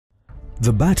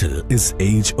The battle is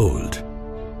age-old.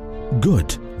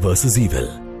 Good versus evil.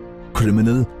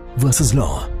 Criminal versus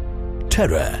law.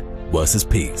 Terror versus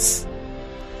peace.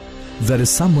 There is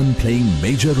someone playing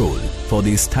major role for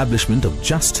the establishment of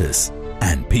justice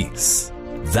and peace.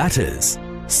 That is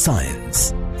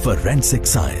science, forensic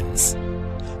science.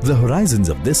 The horizons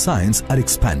of this science are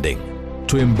expanding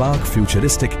to embark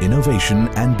futuristic innovation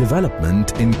and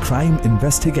development in crime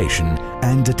investigation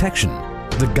and detection.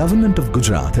 The government of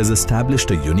Gujarat has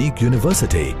established a unique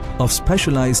university of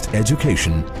specialized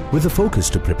education with a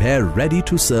focus to prepare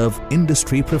ready-to-serve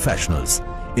industry professionals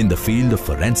in the field of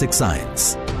forensic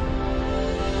science.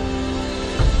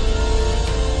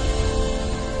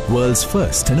 World's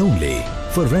first and only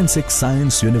Forensic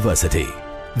Science University.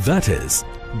 That is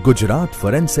Gujarat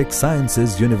Forensic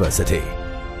Sciences University,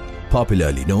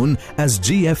 popularly known as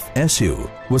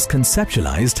GFSU, was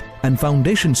conceptualized and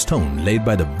foundation stone laid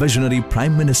by the visionary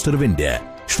Prime Minister of India,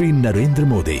 Shri Narendra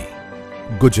Modi.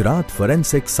 Gujarat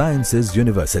Forensic Sciences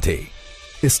University,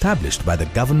 established by the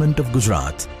Government of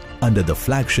Gujarat under the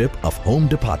flagship of Home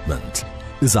Department,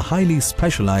 is a highly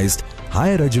specialized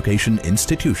higher education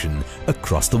institution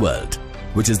across the world,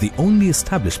 which is the only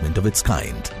establishment of its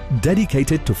kind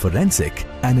dedicated to forensic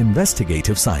and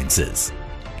investigative sciences.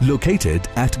 Located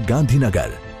at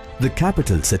Gandhinagar, the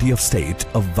capital city of state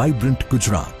of vibrant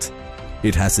Gujarat,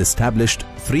 it has established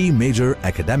 3 major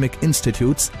academic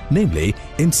institutes, namely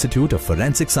Institute of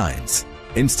Forensic Science,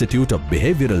 Institute of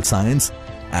Behavioral Science,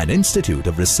 and Institute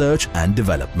of Research and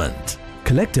Development.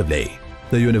 Collectively,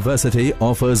 the university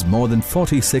offers more than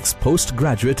 46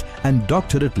 postgraduate and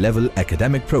doctorate level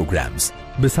academic programs.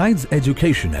 Besides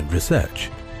education and research,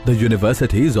 the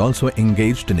university is also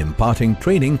engaged in imparting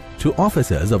training to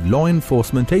officers of law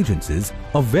enforcement agencies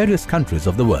of various countries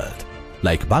of the world,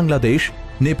 like Bangladesh,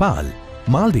 Nepal,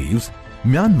 Maldives,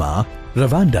 Myanmar,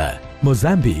 Rwanda,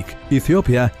 Mozambique,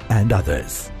 Ethiopia, and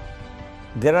others.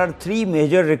 There are 3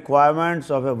 major requirements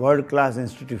of a world-class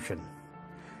institution.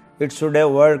 It should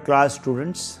have world-class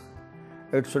students,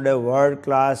 it should have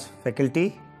world-class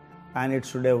faculty, and it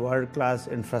should have world-class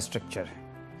infrastructure.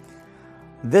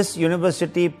 This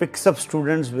university picks up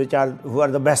students who are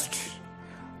the best.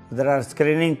 There are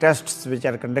screening tests which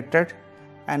are conducted,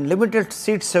 and limited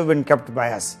seats have been kept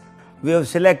by us. We have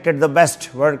selected the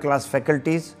best world-class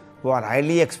faculties who are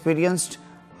highly experienced,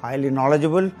 highly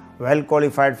knowledgeable,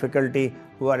 well-qualified faculty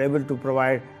who are able to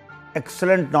provide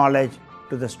excellent knowledge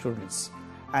to the students.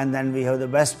 And then we have the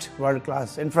best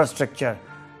world-class infrastructure.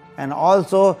 And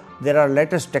also there are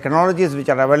latest technologies which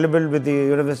are available with the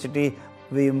university.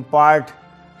 We impart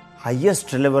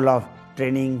highest level of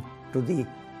training to the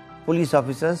police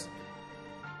officers,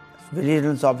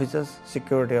 vigilance officers,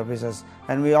 security officers,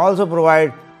 and we also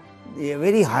provide a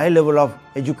very high level of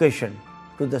education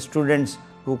to the students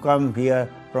who come here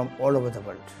from all over the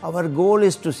world. Our goal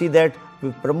is to see that we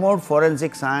promote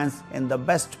forensic science in the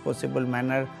best possible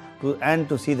manner and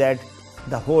to see that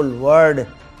the whole world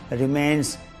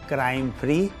remains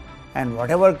crime-free, and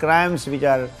whatever crimes which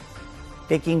are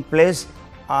taking place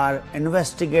are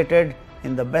investigated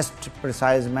in the best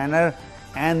precise manner,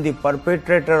 and the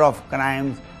perpetrator of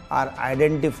crimes are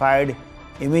identified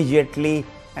immediately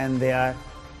and they are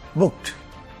booked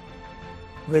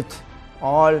with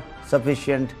all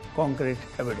sufficient concrete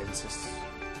evidences.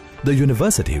 The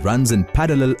university runs in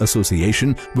parallel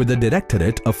association with the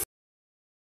Directorate of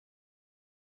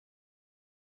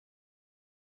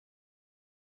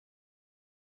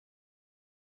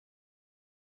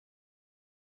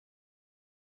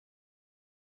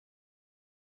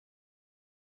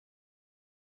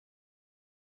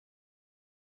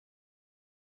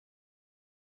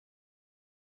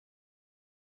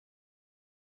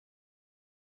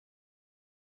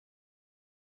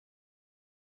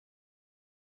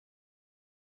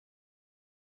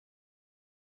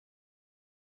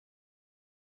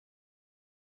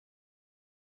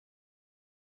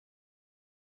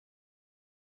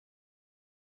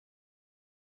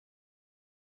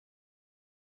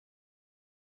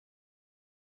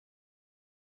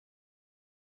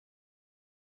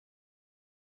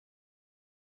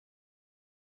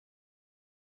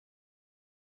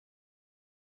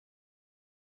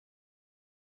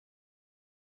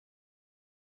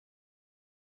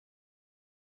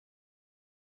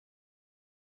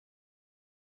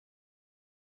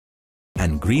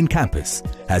and Green Campus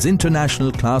has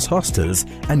international class hostels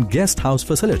and guest house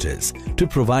facilities to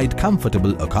provide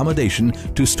comfortable accommodation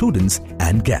to students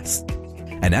and guests.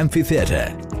 An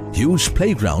amphitheatre, huge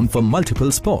playground for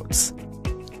multiple sports,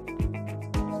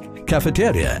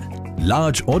 cafeteria,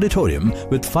 large auditorium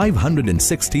with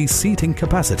 560 seating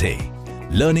capacity,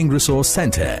 learning resource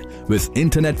center with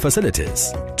internet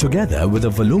facilities, together with a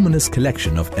voluminous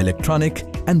collection of electronic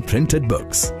and printed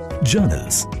books,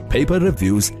 journals, paper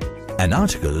reviews and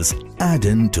articles add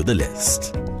in to the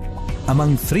list.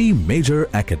 Among 3 major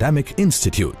academic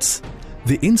institutes,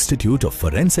 the Institute of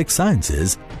Forensic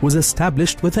Sciences was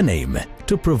established with an aim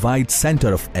to provide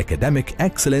center of academic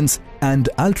excellence and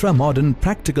ultra-modern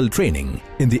practical training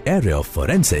in the area of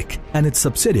forensic and its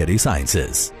subsidiary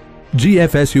sciences.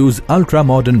 GFSU's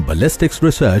ultra-modern ballistics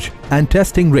research and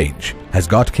testing range has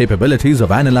got capabilities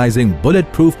of analyzing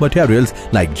bulletproof materials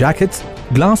like jackets,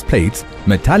 glass plates,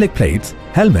 metallic plates,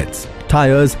 helmets,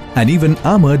 tires and even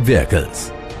armored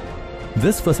vehicles.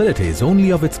 This facility is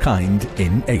only of its kind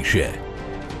in Asia.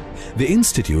 The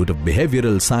Institute of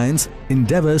Behavioral Science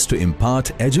endeavors to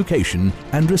impart education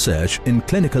and research in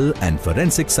clinical and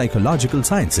forensic psychological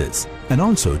sciences and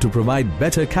also to provide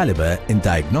better caliber in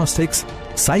diagnostics,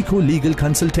 psycho-legal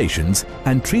consultations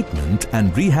and treatment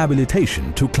and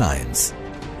rehabilitation to clients.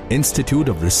 Institute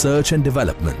of Research and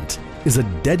Development is a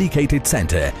dedicated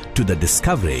center to the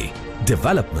discovery,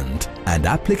 development and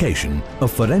application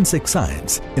of forensic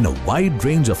science in a wide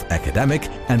range of academic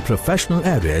and professional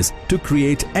areas to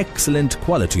create excellent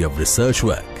quality of research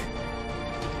work.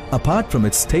 Apart from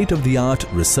its state-of-the-art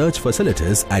research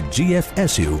facilities at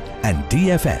GFSU and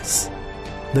DFS,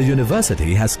 the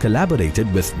university has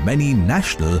collaborated with many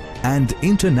national and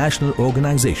international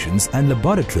organizations and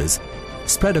laboratories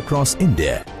spread across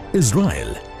India,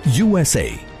 Israel,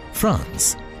 USA,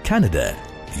 France, Canada,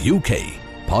 UK,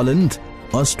 Poland,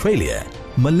 Australia,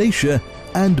 Malaysia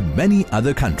and many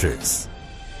other countries.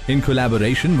 In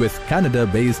collaboration with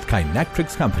Canada-based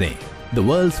Kinectrics Company, the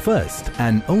world's first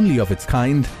and only of its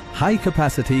kind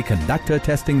high-capacity conductor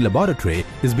testing laboratory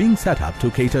is being set up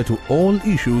to cater to all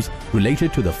issues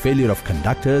related to the failure of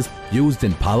conductors used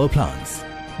in power plants.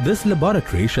 This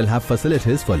laboratory shall have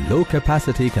facilities for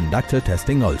low-capacity conductor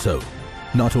testing also.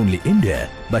 Not only India,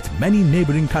 but many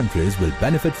neighboring countries will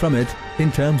benefit from it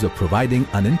in terms of providing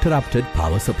uninterrupted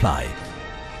power supply.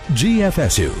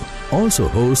 GFSU also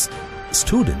hosts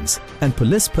students and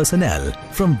police personnel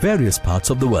from various parts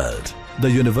of the world.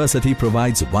 The university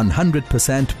provides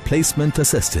 100% placement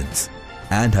assistance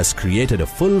and has created a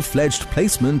full-fledged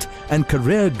placement and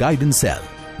career guidance cell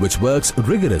which works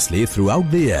rigorously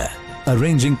throughout the year,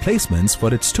 arranging placements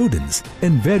for its students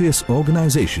in various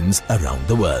organizations around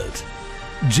the world.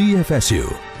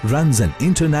 GFSU runs an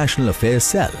international affairs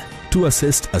cell to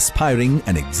assist aspiring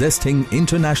and existing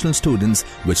international students,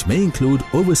 which may include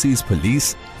overseas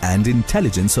police and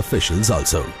intelligence officials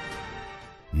also.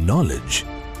 Knowledge,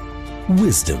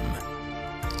 wisdom,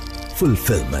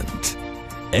 fulfillment,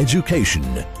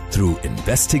 education through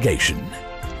investigation.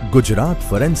 Gujarat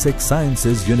Forensic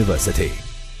Sciences University.